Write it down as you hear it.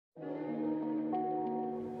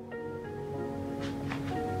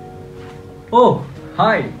Oh,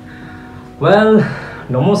 hi. Well,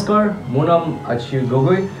 namaskar. My name is Ashir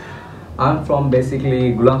Gogoi. I'm from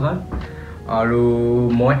basically Gulaghat.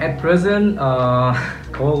 At present,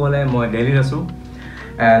 I'm Delhi Rasu.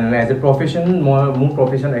 And as a profession, my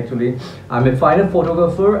profession actually, I'm a fine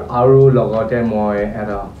photographer. I'm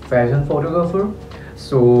a fashion photographer.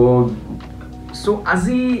 So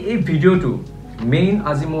আজি a video to main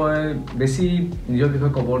আজি মই বেছি নিজৰ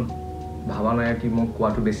বিষয়ে ক'ব ভাবা নাই কি মই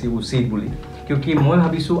কোৱাটো বেছি উচিত বুলি কিউকি মই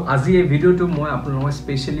ভাবিছো আজি এই ভিডিওটো মই আপোনালোকক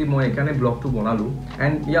স্পেশালি মই একানে ব্লগটো বনালো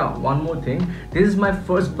and yeah one more thing this is my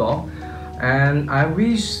first blog and I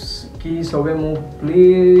wish ki sobe mo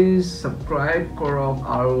please subscribe korok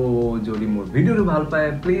aru jodi mor video to bhal pae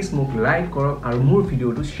please mo like korok aru mor video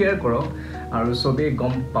to share korok aru sobe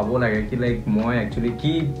gom pabo lage ki like moi actually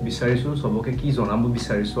ki bisarisu soboke ki jonabo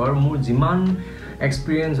bisarisu aru mor jiman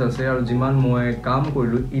experience ase aru jiman moi kaam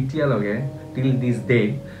korilu itia lage till this day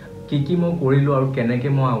ki mo korilu aru keneke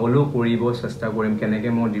mo agolo koribo chesta korim keneke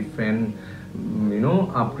mo different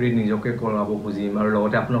upgrade nijoke korabo khujim aru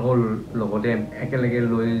logote apnakol logote ekelege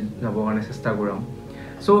loi jabo karone chesta koram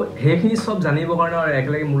so hekhini sob janibo karone aru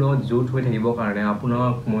ekelege mulo jut hoi thakibo karone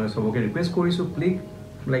apunak moi soboke request korisu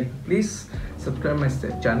please subscribe my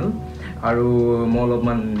channel aru mo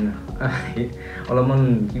olopman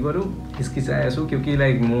ki boru hiskisa asu kyuki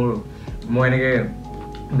like moi enege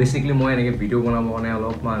basically moi enege video banabo karone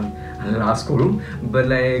olopman last koru but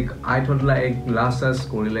like I thought like last as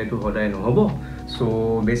korile to hodai no hobo so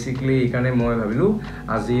basically ikane moi bhabilu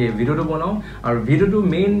aji video to banao aru video to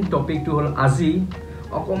main topic to hol aji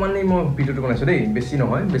অকমানই মই ভিডিওটো বনাইছো দেই বেছি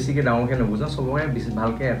নহয় বেছিকে ডাঙৰকে নবুজাম সবৰে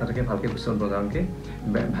ভালকে এটাকে ভালকে পিছত বজামকে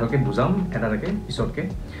ভালকে বুজাম এটাকে পিছতকে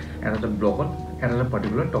এটা ব্লগত এটা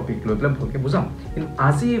পাৰ্টিকুলাৰ টপিক লৈ পেলাই ভালকে বুজাম কিন্তু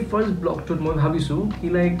আজি ফাৰ্স্ট ব্লগটোত মই ভাবিছো কি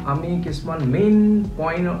লাইক আমি কিছুমান মেইন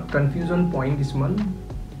পইণ্ট কনফিউজন পইণ্ট কিছুমান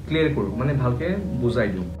ক্লিয়াৰ কৰো মানে ভালকে বুজাই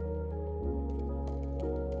দিও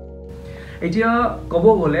এতিয়া কব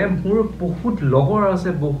গলে মোৰ বহুত লগৰ আছে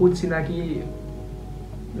বহুত চিনাকি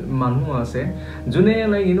মানুহ আছে জুনে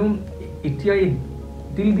লাইক ইতিয়া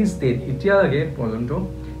till this date ইতিয়া লাগে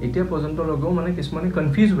পৰ্যন্ত লগো মানে কিছুমানে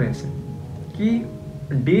কনফিউজ হৈ আছে কি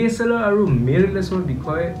DSLR আৰু মিৰৰলেছৰ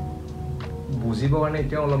বিষয়ে বুজিব কাৰণে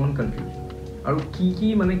এতিয়া অলপমান কনফিউজ আৰু কি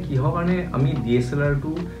মানে কিহৰ কাৰণে আমি DSLR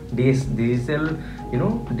two digital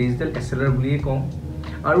digital SLR বুলিয়ে কওঁ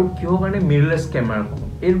আৰু কিহৰ কাৰণে মিৰৰলেছ কেমেৰা কওঁ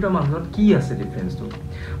এই দুটা মাজত কি আছে ডিফাৰেন্সটো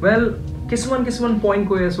ওয়েল কিছুমান পইণ্ট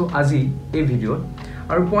কৈ আছো আজি এই ভিডিওত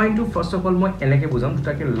আৰু point two first of all মই এনেকে বুজাম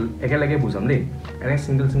দুটাকে একেলগে বুজাম দেই এনে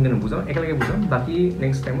সিঙ্গেল বুজাম একেলগে বুজাম বাকি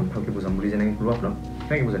নেক্সট টাইমত ভালকে বুজাম বুলি যেনে কলো আপোনাক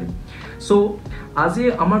এনেকে বুজাই দিম সো আজি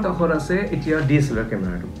আমাৰ কাষত আছে এতিয়া DSLR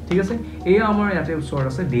কেমেৰাটো ঠিক আছে এয়া আমাৰ ইয়াতে ওচৰত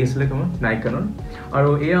আছে DSLR কেমেৰা নাইকনৰ আৰু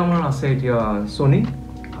এয়া আমাৰ আছে এতিয়া Sony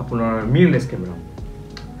আপোনাৰ মিৰৰলেছ কেমেৰা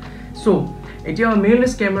সো এতিয়া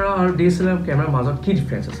মিৰৰলেছ কেমেৰা আৰু DSLR কেমেৰাৰ মাজত কি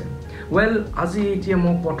ডিফাৰেন্স আছে well আজি এতিয়া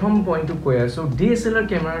মই প্ৰথম পইণ্টটো কৈ আছো DSLR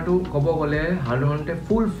কেমেৰাটো ক'ব গলে সাধাৰণতে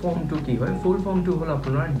ফুল ফৰ্মটো কি হয় ফুল ফৰ্মটো হল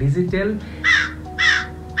আপোনাৰ digital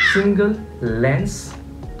single lens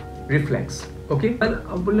reflex okay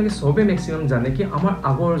আপোনালোকে সবে ম্যাক্সিমাম জানে কি আমাৰ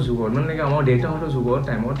আগৰ যুগৰ মানে আমাৰ ডেটা হতৰ যুগৰ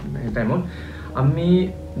টাইমত আমি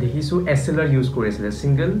দেখিছো SLR ইউজ কৰিছিল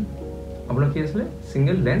সিঙ্গল আপোনাৰ কি আছিল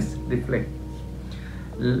সিঙ্গল লেন্স ৰিফ্লেক্স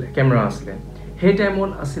কেমেৰা আছিল সেই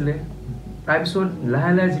টাইমত আছিল তাৰপিছত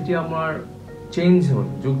লাহে যেতিয়া আমাৰ চেঞ্জ হ'ল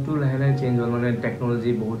যুগটো লাহে চেঞ্জ হ'ল মানে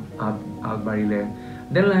টেকনলজি বহুত আগবাঢ়িলে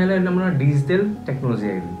দেন লাহে আমাৰ ডিজিটেল টেকনলজি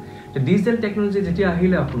আহিল তো ডিজিটেল টেকনলজি যেতিয়া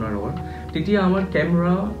আহিলে আপোনাৰ তেতিয়া আমাৰ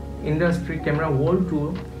কেমেৰা ইন্ডাষ্ট্ৰি কেমেৰা ওয়াৰ্ল্ডটো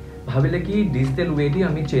ভাবিলে কি ডিজিটেল ৱেদি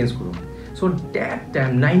আমি চেঞ্জ কৰো সো দ্যাট টাইম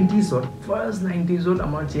 90sত ফাৰ্স্ট 90sত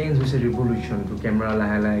আমাৰ চেঞ্জ হৈছে ৰিভলিউশন টু কেমেৰা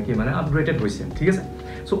লাহে কি মানে আপগ্ৰেডেড হৈছে ঠিক আছে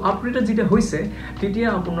সো আপগ্ৰেডেড যেতিয়া হৈছে তেতিয়া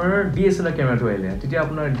আপোনাৰ DSLR কেমেৰাটো আহিলে তেতিয়া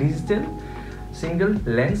আপোনাৰ digital single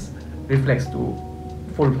lens reflex to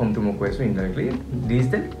full form to মই কৈছো ইনডাইৰেক্টলি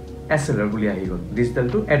ডিজিটেল SLR বুলি আহি গল ডিজিটেল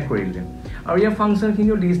টু এড কৰিলে আৰু ইয়াৰ ফাংচন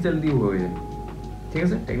খিনিও ডিজিটেল দি হৈ যায় ঠিক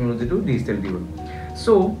আছে টেকনলজিটো ডিজিটেল দি হ'ল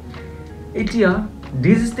সো এতিয়া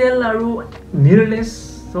ডিজিটেল আৰু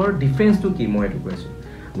মিৰৰলেছৰ ডিফাৰেন্সটো কি মই এটো কৈছো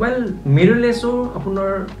ওয়েল মিৰৰলেছৰ আপোনাৰ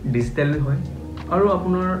ডিজিটেল হয় আৰু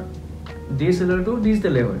আপোনাৰ DSLR টো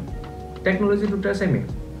ডিজিটেলে হয় টেকনলজি দুটা সেমে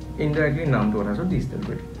ইনডাইৰেক্টলি নামটো আছে ডিজিটেল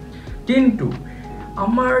বুলি কিন্তু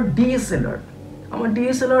আমাৰ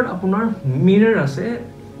DSLR আপোনাৰ মিৰৰ আছে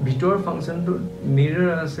ভিতৰ ফাংচনটো মিৰৰ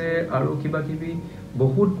আছে আৰু কিবা কিবি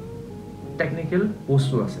বহুত টেকনিক্যাল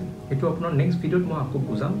বস্তু আছে এটো আপোনাৰ নেক্সট ভিডিওত মই আকৌ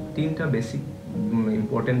বুজাম তিনটা বেসিক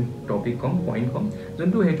ইম্পৰ্টেন্ট টপিক পইণ্ট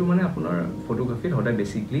যোনটো হেতু মানে আপোনাৰ ফটোগ্ৰাফিত হঠাৎ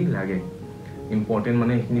বেসিকলি লাগে ইম্পৰ্টেন্ট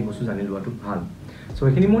মানে এখিনি বস্তু জানি লোৱাটো ভাল সো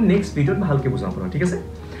এখিনি মই নেক্সট ভিডিওত ভালকে বুজাম আপোনাক ঠিক আছে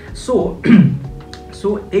সো সো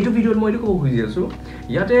এইটো ভিডিঅ'ত মই এইটো ক'ব খুজি আছোঁ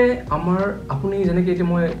ইয়াতে আমাৰ আপুনি যেনেকৈ এতিয়া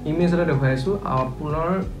মই ইমেজ এটা দেখুৱাই আছোঁ আপোনাৰ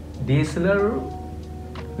DSLR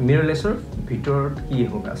মিৰৰলেছৰ ভিতৰত কি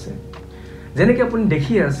আছে যেনেকৈ আপুনি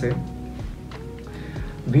দেখি আছে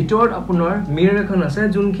ভিতৰত আপোনাৰ মিৰৰ এখন আছে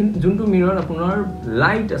যোনটো মিৰৰত আপোনাৰ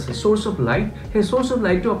লাইট আছে সোৰ্স অফ লাইট সেই সোৰ্স অফ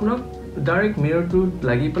লাইটটো আপোনাক ডাইৰেক্ট মিৰৰটো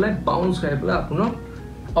লাগি পেলাই বাউন্স হৈ পেলাই আপোনাক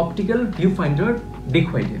অপটিকেল ভিউ ফাইণ্ডাৰ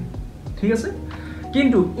দেখুৱাই দিয়ে ঠিক আছে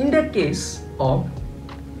কিন্তু ইন দ্য কেছ অফ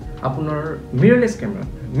আপোনাৰ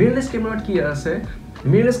মিৰৰলেছ কেমেৰাত কি আছে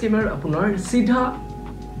মিৰৰলেছ কেমেৰাত আপোনাৰ সিধা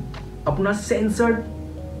আপোনাৰ সেন্সৰ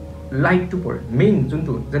লাইটটো পৰে মেইন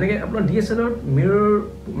যোনটো যেনেকৈ আপোনাৰ DSLR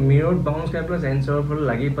মিৰৰত বাউন্স কৰি পেলাই সেন্সৰৰ ফালে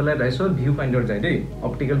লাগি পেলাই তাৰপিছত ভিউ ফাইণ্ডাৰ যায় দেই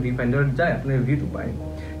অপটিকেল ভিউ ফাইণ্ডাৰ যায় আপুনি ভিউটো পায়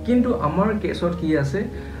কিন্তু আমাৰ কেছত কি আছে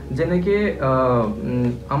যেনেকৈ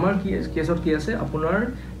আমাৰ কেছত কি আছে আপোনাৰ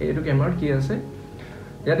এইটো কেমেৰাত কি আছে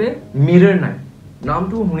ইয়াতে মিৰৰ নাই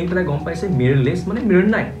নামটো শুনি পেলাই গম পাইছে মিৰৰলেছ মানে মিৰৰ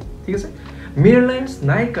নাই ঠিক আছে মিৰৰলেছ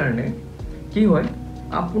নাই কাৰণে কি হয়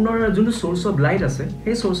আপোনাৰ যোনটো সোৰ্স অফ লাইট আছে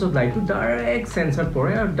সেই সোৰ্স অফ লাইটটো ডাইৰেক্ট সেন্সৰত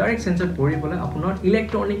পৰে আৰু ডাইৰেক্ট সেন্সৰত পৰি পেলাই আপোনাৰ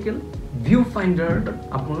ইলেক্ট্ৰনিকেল ভিউ ফাইণ্ডাৰত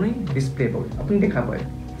আপুনি ডিসপ্লে পাব আপুনি দেখা পায়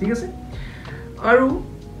ঠিক আছে আৰু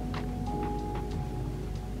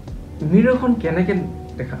মিৰৰখন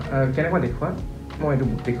কেনেকুৱা দেখুৱা মই এইটো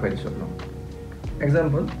দেখুৱাই দিছোঁ আপোনাক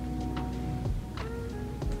এক্সাম্পল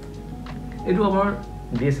এইটো আমাৰ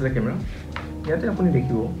DSLR কেমেৰা ইয়াতে আপুনি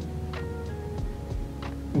দেখিব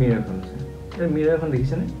মিৰৰখন আছে মিৰৰ এখন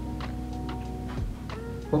দেখিছেনে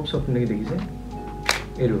হোপ সব নেকি দেখিছে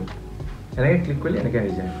এইটো এনেকৈ ক্লিক কৰিলে এনেকৈ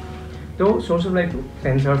আহি যায় তো সোৰ্স অফ লাইটটো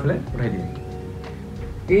সেন্সৰৰ ফালে উঠাই দিয়ে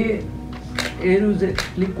এইটো যে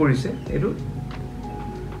ক্লিক কৰিছে এইটো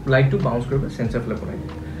লাইটটো বাউন্স কৰিব সেন্সৰ ফালে পঠাই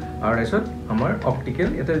দিয়ে আৰু তাৰপিছত আমাৰ অপটিকেল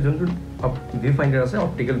ইয়াতে যোনটো ভিউ ফাইণ্ডাৰ আছে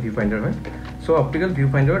অপটিকেল ভিউ ফাইণ্ডাৰ হয় সো অপটিকেল ভিউ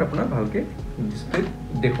ফাইণ্ডাৰত আপোনাক ভালকৈ ডিসপ্লে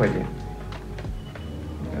দেখুৱাই দিয়ে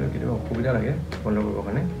আৰু কেতিয়াবা অসুবিধা লাগে বন্ধ কৰিবৰ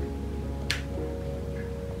কাৰণে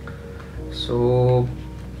So,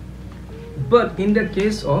 but in the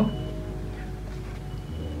case of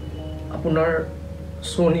আপোনাৰ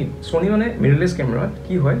Sony মানে mirrorless camera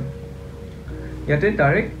কি হয় ইয়াতে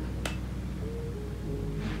ডাইৰেক্ট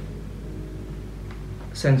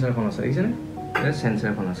সেন্সৰখন আছে দেখিছেনে ইয়াতে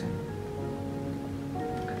সেন্সৰখন আছে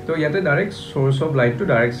তো ইয়াতে ডাইৰেক্ট সোৰ্স অফ লাইটটো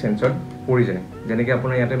ডাইৰেক্ট সেন্সৰত পৰি যায় যেনেকৈ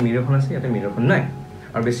আপোনাৰ ইয়াতে মিৰৰখন আছে ইয়াতে মিৰৰখন নাই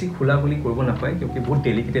আৰু বেছি খোলাখুলি কৰিব নাপায় কিয়কি বহুত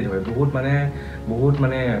ডেলিকেটেড হয় বহুত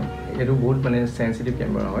মানে এইটো বহুত মানে সেন্সিটিভ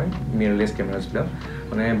কেমেৰা হয় মিৰৰলেছ কেমেৰাছবিলাক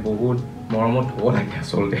মানে বহুত মৰমত হ'ব লাগে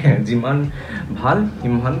আচলতে যিমান ভাল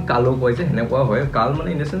সিমান কালো কয় যে সেনেকুৱা হয় কাল মানে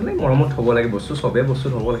ইন দ্য সেন্স লাইক মৰমত হ'ব লাগে বস্তু চবে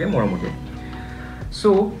বস্তুত হ'ব লাগে মৰমতে সো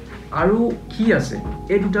আৰু কি আছে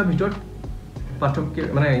এই দুটাৰ ভিতৰত পাৰ্থক্য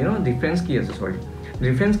মানে ডিফাৰেন্স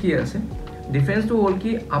কি আছে ডিফাৰেন্সটো হ'ল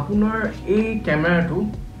কি আপোনাৰ এই কেমেৰাটো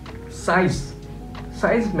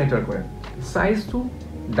সাইজ মেটাৰ কৰে সাইজটো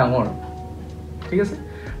ডাঙৰ ঠিক আছে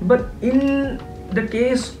but in the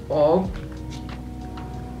case of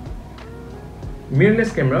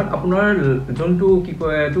mirrorless camera আপোনাৰ যোনটো কি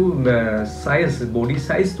কয় এটো সাইজ বডি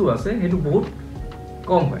সাইজটো আছে হেতু বহুত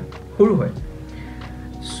কম হয় সৰু হয়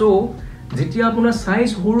সো যেতিয়া আপোনাৰ সাইজ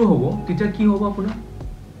সৰু হ'ব তেতিয়া কি হ'ব আপোনাৰ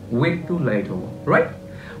weight to light হ'ব right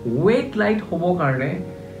weight light হ'ব কাৰণে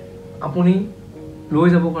আপুনি লৈ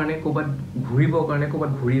যাব কাৰণে কোবাত ঘুৰিবৰ কাৰণে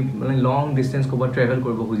কোবাত ঘুৰি মানে লং ডিসটেন্স কোবাত ট্ৰেভেল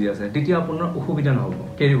কৰিব খুজি আছে তেতিয়া আপোনাৰ অসুবিধা নহব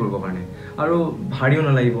কেৰি কৰিব কাৰণে আৰু ভাৰীও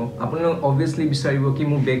নালাগিব আপুনি অবভিয়াসলি বিচাৰিব কি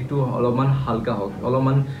মোৰ বেগটো অলপমান হালকা হওক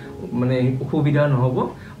অলপমান মানে অসুবিধা নহব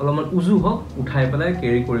অলপমান উজু হওক উঠাই পেলাই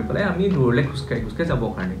কেৰি কৰি পেলাই আমি দূৰলৈ খুচকাই যাব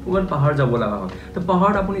কাৰণে কোবাত পাহাৰ যাব লগা হয় তো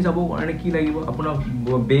পাহাৰত আপুনি যাব কাৰণে কি লাগিব আপোনাৰ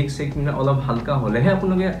বেগ চেক মানে অলপ হালকা হলেহে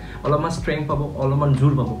আপোনালোকে অলপমান ষ্ট্ৰেংথ পাব অলপমান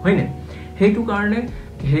জোৰ পাব হয়নে সেইটো কাৰণে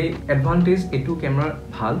হে এডভান্টেজ এটু ক্যামেৰা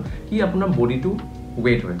ভাল কি আপোনাৰ বডিটো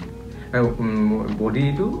ওয়েট হয়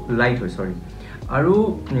বডিটো লাইট হয় সৰি আৰু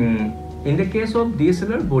in the cash of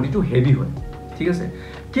DSLR বডিটো হেভি হয় ঠিক আছে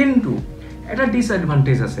কিন্তু এটা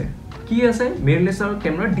ডিসএডভান্টেজ আছে কি আছে মিৰৰলেছৰ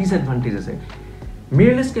ক্যামেৰা ডিসএডভান্টেজ আছে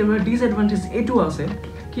মিৰৰলেছ ক্যামেৰা ডিসএডভান্টেজ এটু আছে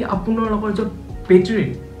কি আপোনাৰ লগত যত বেটাৰি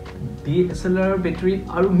DSLR বেটাৰি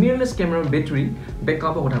আৰু মিৰৰলেছ ক্যামেৰা বেটাৰি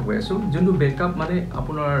বেকআপৰ কথা কৈ আছো যোনটো বেকআপ মানে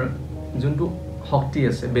আপোনাৰ যোনটো শক্তি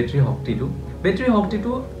আছে বেটাৰি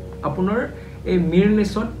শক্তিটো আপোনাৰ এই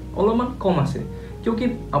মিৰৰলেছত অলপমান কম আছে কিয়কি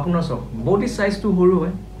আপোনাৰ সব বডি সাইজটো সৰু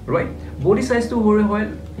হয় ৰাইট বডি সাইজটো সৰু হয়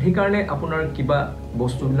সেই কাৰণে আপোনাৰ কিবা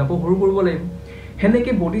বস্তুবিলাকো সৰু কৰিব লাগিব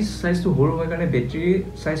হেনেকে বডি সাইজটো সৰু হয় কাৰণে বেটাৰি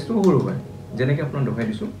সাইজটো সৰু হয় যেনেকৈ আপোনাক দেখাই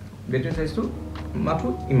দিছো বেটাৰি সাইজটো মাথো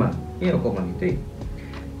ইমান এই অকমানি দেই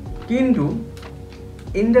কিন্তু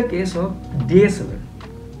in the cash of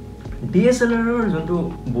DSLR যোনটো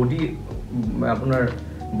বডি আপোনাৰ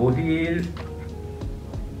বডিৰ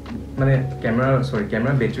মানে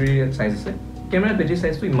কেমেৰা বেটাৰী সাইজ আছে কেমেৰা বেটাৰী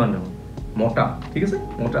সাইজটো ইমান নহয় মোটা ঠিক আছে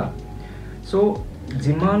মোটা সো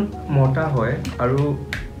যিমান মোটা হয় আৰু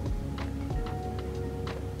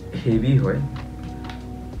হেভি হয়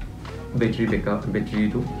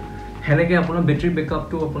বেটাৰীটো হেনেকে আপোনাৰ বেটাৰী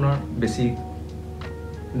বেকআপটো আপোনাৰ বেছি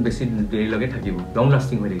দেৰি লগে থাকিব লং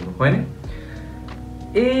লাষ্টিং হৈ থাকিব হয়নে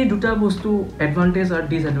এই দুটা বস্তু এডভান্টেজ আৰু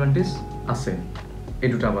ডিসএডভান্টেজ আছে এই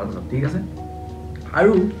দুটা মাজত ঠিক আছে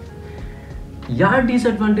আৰু ইয়াৰ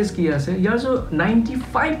ডিসএডভান্টেজ কি আছে ইয়াৰ যে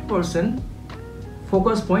 95%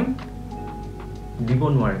 ফোকাস পইণ্ট দিব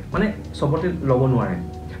নোৱাৰে মানে সবতে লব নোৱাৰে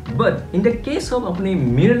but in the case of apni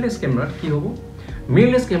mirrorless camera ki hobo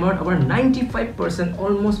mirrorless camera abar 95%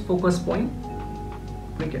 almost focus point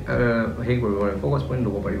hey koribo focus point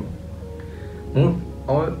lobo paribo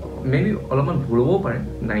or maybe alaman bhulobo pare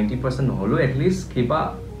 90% নহলো at least kiba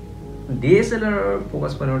DSLR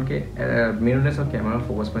focus point ke mirrorless camera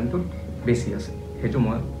focus point to besi ase hetu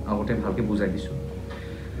moi agote bhalke bujai disu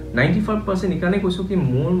 95% ikane koisu ki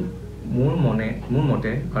মোৰ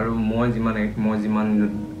মতে আৰু মই যিমান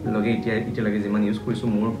লগে এতিয়া লাগে যিমান use কৰিছো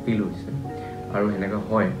মোৰ ফিল হৈছে আৰু হেনেকা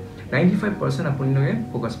হয় 95% আপুনি লগে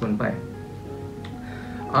ফোকাস পইণ্ট পায়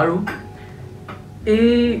আৰু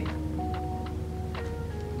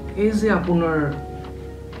এই যে আপোনাৰ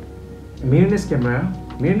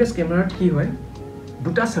মিৰৰলেছ কেমেৰাত কি হয়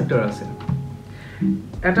দুটা শাটাৰ আছে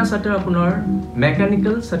এটা শাটাৰ আপোনাৰ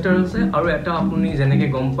মেকানিক্যাল শাটাৰ আছে আৰু এটা আপুনি যেনেকে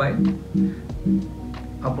গম পায়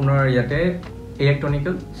আপোনাৰ ইয়াতে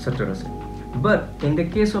ইলেক্ট্ৰনিক্যাল শাটাৰ আছে but in the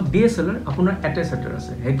case of DSLR আপোনাৰ এটা শাটাৰ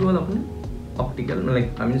আছে হেতু হল আপুনি অপটিক্যাল লাইক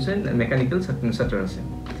আই মিন সে মেকানিক্যাল শাটাৰ আছে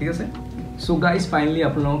ঠিক আছে সো গাইস ফাইনালি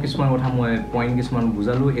আপোনাক কিছুমান কথা মই পইণ্ট কিছুমান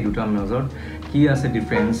বুজালো এই দুটাৰ মাজত কি আছে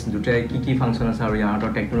ডিফাৰেন্স দুটাই কি ফাংচন আছে আৰু ইয়াৰ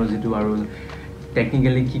টেকনলজিটো আৰু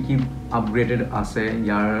টেকনিক্যালি কি আপগ্ৰেডেড আছে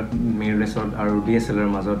ইয়াৰ মিৰৰলেছত আৰু DSLR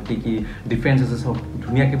মাজত কি ডিফাৰেন্স আছে সব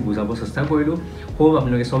ধুনিয়াকে বুজাব চেষ্টা কৰিলো হোপ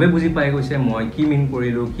আপোনালোকে সবে বুজি পাই গৈছে মই কি মিন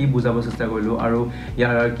কৰিলো কি বুজাব চেষ্টা কৰিলো আৰু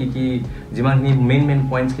ইয়াৰ কি যিমানখিনি মেইন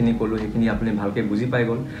পইণ্টছ খিনি কলো হেখিনি আপুনি ভালকে বুজি পাই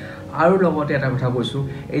গল আৰু লগতে এটা কথা কৈছো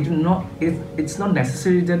it's not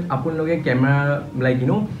necessary that আপোনালোকে camera like you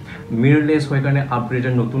know mirrorless হৈ কাৰণে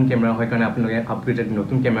আপগ্ৰেডেড নতুন কেমেৰা হৈ কাৰণে আপোনালোকে আপগ্ৰেডেড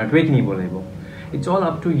নতুন কেমেৰাটোৱে কিনিব লাগিব It's all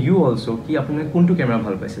up to you also ki apne kuntu camera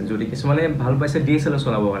bhal paise jodi kismane bhal paise DSLR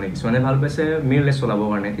solabo karone kismane bhal paise mirrorless solabo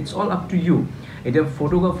karone it's all up to you eta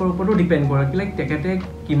photographer upor depend kore ki like tekete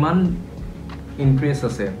kiman interest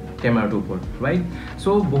ase camera to upor right so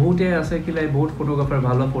bohote ase ki like bahut photographer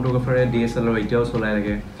bhalo photographer DSLR etao solai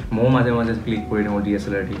lage mo maje click kori no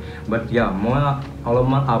DSLR ti but yeah mo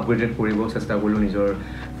alopman upgraded koribo chesta korilu nijor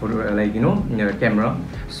like you know camera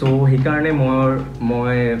so hikarne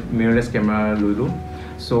moi mirrorless camera loilu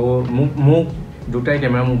so mo dutai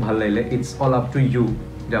camera mo bhal laile it's all up to you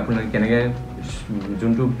je apuna kenege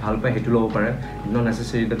juntu bhal pa hetu lobo pare not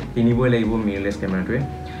necessary that kiniboi lagibo mirrorless camera to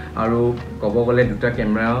aru kobo gole duta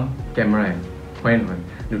camera hoy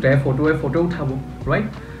dutai photo uthabo right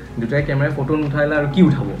dutai camera photo uthaila aru ki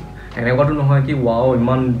uthabo এনেকটো নহয় কি wow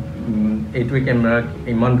ইমান এইটো camera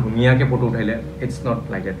ইমান ধুনিয়াকে photo উঠাইলে it's not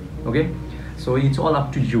like that okay so it's all up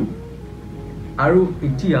to you আৰু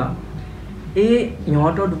ইতিয়া এই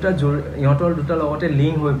ইহঁতৰ দুটা লগতে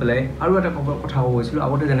লিংক হৈ পেলাই আৰু এটা কথা কৈছিলো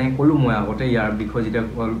আগতে যেনে কলো মই আগতে ইয়াৰ বিষয় যেটা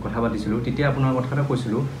কথা পাতিছিলো তেতিয়া আপোনাৰ কথাটা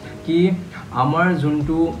কৈছিলো কি আমাৰ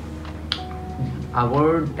যোনটো আগৰ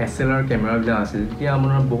DSLR ক্যামেৰা বিলা আছিল তেতিয়া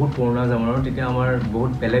আমাৰ বহুত পুৰণা জামানৰ তেতিয়া আমাৰ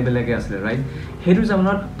বহুত বেলেগে আছিল ৰাইট হেতু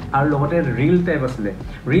জামানত আৰু লগতে ৰিল টাইপ আছিলে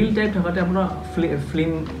ৰিল টাইপ থকাতে আপোনাৰ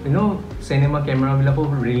film you know cinema camera বিলাকো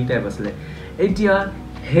ৰিল টাইপ আছিলে এতিয়া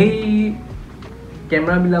হেই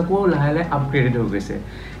ক্যামেৰা বিলাকো লাহে আপগ্ৰেডেড হৈ গৈছে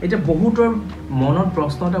এটা বহুতৰ মনত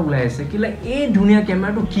প্ৰশ্ন এটা ওলাই আছে কি লাইক এই ধুনিয়া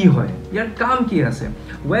ক্যামেৰাটো কি হয় ইয়াৰ কাম কি আছে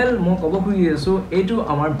ওয়েল মই ক'ব খুজি আছো এইটো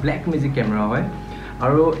আমাৰ ব্ল্যাক মেজিক ক্যামেৰা হয়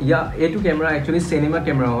আৰু এইটো ক্যামেৰা একচুয়ালি সিনেমা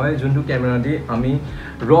ক্যামেৰা হয় যোনটো ক্যামেৰা দি আমি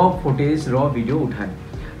ৰ ফুটেজ ৰ ভিডিও উঠাই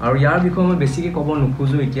আৰু ইয়াৰ বিষয়ে মই বেছিকে ক'ব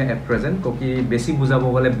নুখুজো এতিয়া এট প্ৰেজেন্ট কোকি বেছি বুজাব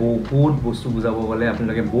গলে বহুত বস্তু বুজাব গলে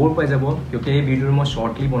আপোনালোকে বৰ পাই যাব কিয়কি এই ভিডিওটো মই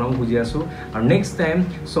শৰ্টলি বনাব খুজি আছো আৰু নেক্সট টাইম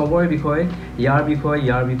সবৰ বিষয় ইয়াৰ বিষয়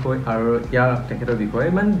আৰু ইয়াৰ তেখেতৰ বিষয়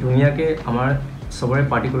মানে ধুনিয়াকে আমাৰ সবৰে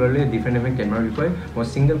পাৰ্টিকুলাৰলি ডিফাৰেন্ট ক্যামেৰাৰ বিষয় মই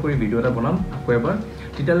সিঙ্গেল কৰি ভিডিও এটা বনাম আকৌ এবাৰ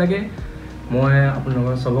তেতিয়া লাগে মই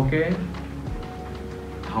আপোনালোকৰ সবকে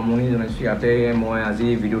হামনি জনাইছো ইয়াতে মই আজি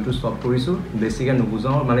ভিডিওটো ষ্টপ কৰিছো বেছিকে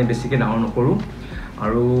নুবুজাও মানে বেছিকে ডাউন নকৰো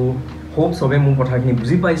আৰু হোপ সবে মোৰ কথাখিনি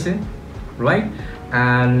বুজি পাইছে right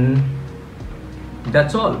and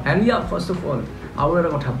that's all and yeah first of all আৰু এটা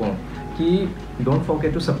কথা কওঁ কি don't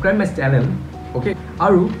forget to subscribe my channel okay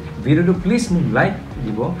আৰু ভিডিওটো প্লিজ মোক লাইক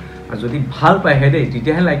দিব আৰু যদি ভাল পাইহে দেই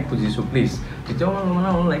তেতিয়াহে লাইক খুজিছোঁ প্লিজ তেতিয়াও মানে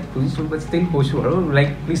লাইক খুজিছোঁ বাট ষ্টিল কৈছোঁ আৰু লাইক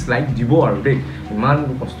প্লিজ লাইক দিব আৰু দেই ইমান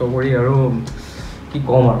কষ্ট কৰি আৰু কি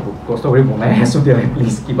ক'ম আৰু কষ্ট কৰি বনাই আছোঁ তেতিয়াহ'লে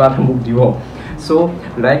প্লিজ কিবা এটা মোক দিব চ'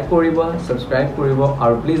 লাইক কৰিব ছাবস্ক্ৰাইব কৰিব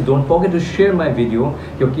আৰু please don't forget two share my video'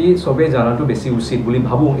 কিয়কি চবেই জনাটো বেছি উচিত বুলি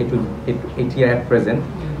ভাবোঁ এইটো এতিয়া at present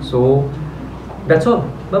so' that's all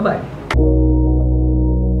bye bye